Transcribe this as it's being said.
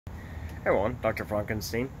Hey everyone, Dr.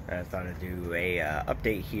 Frahnkenstein. I thought I'd do a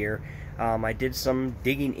update here. I did some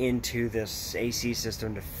digging into this AC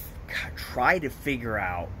system to try to figure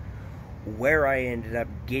out where I ended up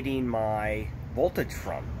getting my voltage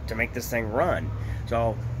from to make this thing run.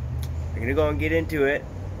 So I'm gonna go and get into it.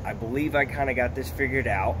 I believe I kind of got this figured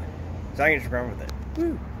out, so I can just run with it.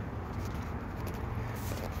 Woo.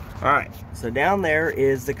 Alright, so down there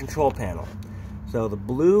is the control panel. So the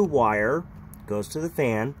blue wire goes to the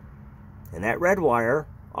fan, and that red wire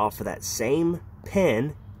off of that same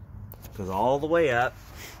pin goes all the way up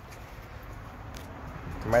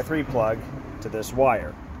to my 3-plug to this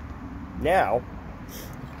wire. Now,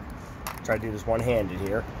 try to do this one-handed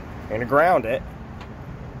here. I'm going to ground it.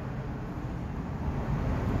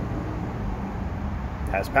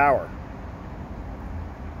 Has power.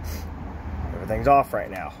 Everything's off right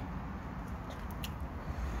now.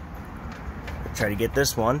 Try to get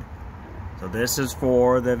this one. So this is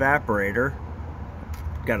for the evaporator.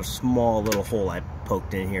 Got a small little hole I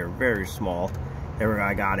poked in here, very small. There we go,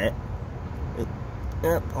 I got it.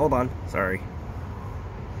 Hold on, sorry.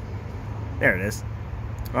 There it is.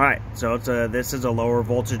 Alright, so it's this is a lower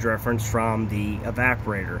voltage reference from the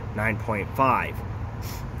evaporator, 9.5.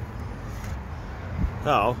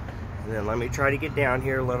 So, and then let me try to get down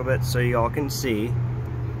here a little bit so y'all can see.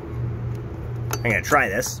 I'm gonna try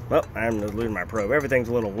this. Well, I'm losing my probe. Everything's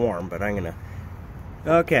a little warm, but I'm gonna.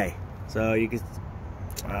 Okay, so you can.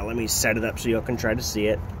 Let me set it up so y'all can try to see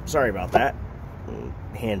it. Sorry about that.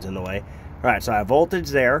 Hands in the way. All right, so I have voltage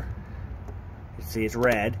there. You see it's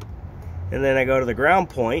red, and then I go to the ground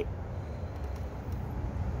point.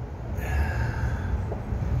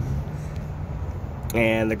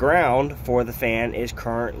 And the ground for the fan is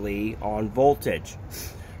currently on voltage.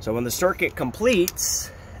 So when the circuit completes,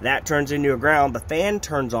 that turns into a ground, the fan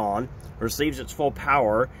turns on, receives its full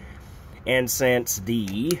power, and since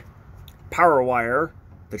the power wire,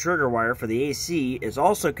 the trigger wire for the AC, is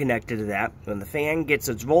also connected to that, when the fan gets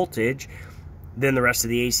its voltage, then the rest of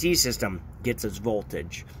the AC system gets its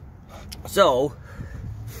voltage. So,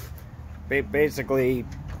 basically,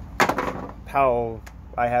 how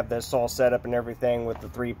I have this all set up and everything with the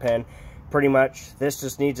 3-pin, pretty much, this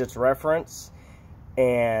just needs its reference.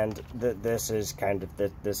 And this is kind of,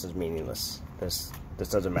 this is meaningless. This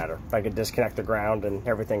doesn't matter. I can disconnect the ground and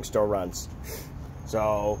everything still runs.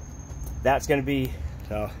 So that's going to be,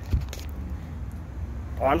 so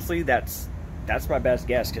honestly, that's my best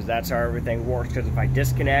guess, because that's how everything works. Because if I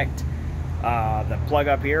disconnect the plug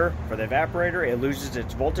up here for the evaporator, it loses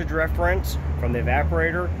its voltage reference from the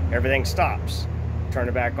evaporator, everything stops. Turn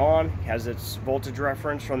it back on, has its voltage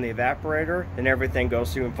reference from the evaporator, then everything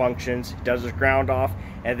goes through and functions, does its ground off,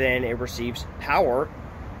 and then it receives power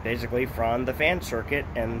basically from the fan circuit,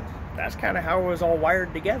 and that's kind of how it was all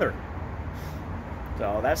wired together.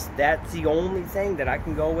 So that's the only thing that I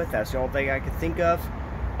can go with. That's the only thing I can think of,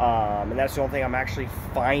 and that's the only thing I'm actually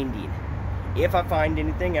finding. If I find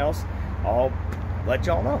anything else, I'll let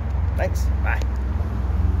y'all know. Thanks. Bye.